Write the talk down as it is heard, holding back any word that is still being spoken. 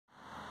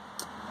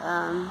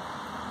I'm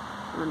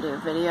gonna do a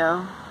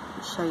video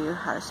and show you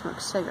how to smoke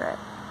a cigarette.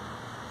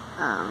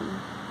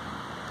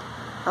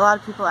 A lot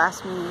of people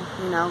ask me,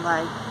 you know,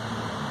 like,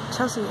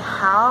 Chelsea,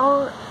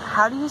 how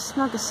do you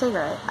smoke a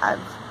cigarette?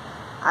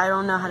 I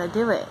don't know how to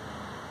do it.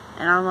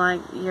 And I'm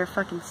like, you're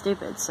fucking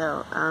stupid.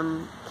 So,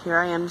 here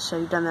I am to show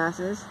you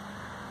dumbasses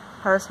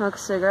how to smoke a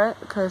cigarette,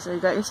 because you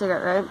got your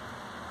cigarette, right?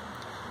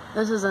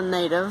 This is a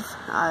native.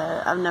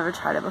 I've never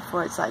tried it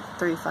before. It's like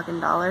 $3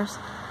 fucking.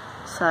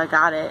 So I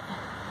got it,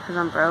 because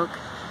I'm broke.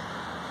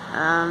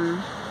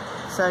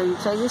 So you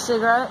take your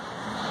cigarette,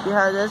 you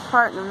have this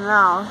part in the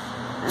mouth,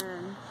 and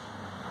then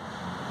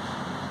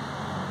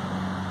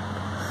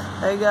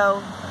there you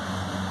go.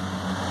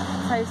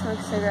 That's how you smoke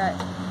a cigarette.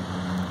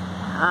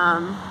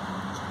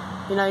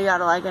 You know, you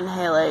gotta like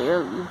inhale it.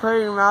 You put it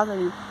in your mouth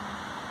and you,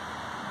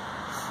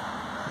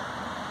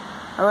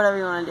 or whatever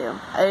you want to do.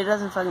 It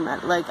doesn't fucking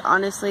matter. Like,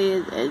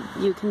 honestly,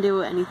 you can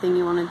do anything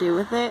you want to do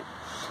with it.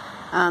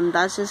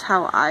 That's just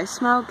how I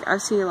smoke. I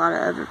see a lot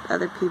of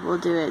other people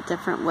do it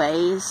different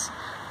ways.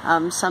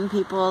 Some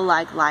people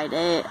like light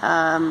it,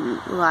 I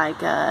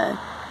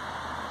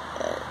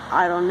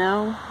don't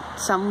know,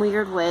 some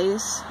weird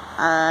ways.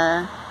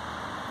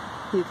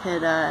 You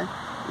could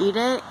eat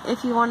it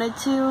if you wanted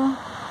to.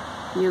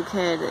 You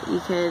could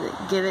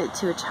give it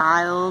to a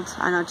child.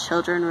 I know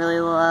children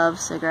really love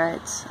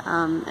cigarettes.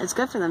 It's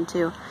good for them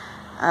too.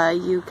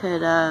 You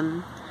could,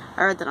 I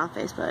read that on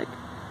Facebook.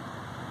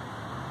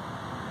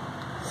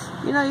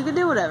 You know, you could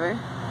do whatever.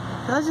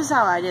 So that's just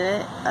how I do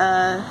it.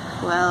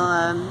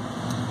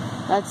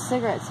 That's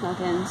cigarette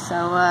smoking.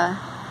 So,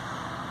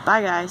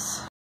 bye guys.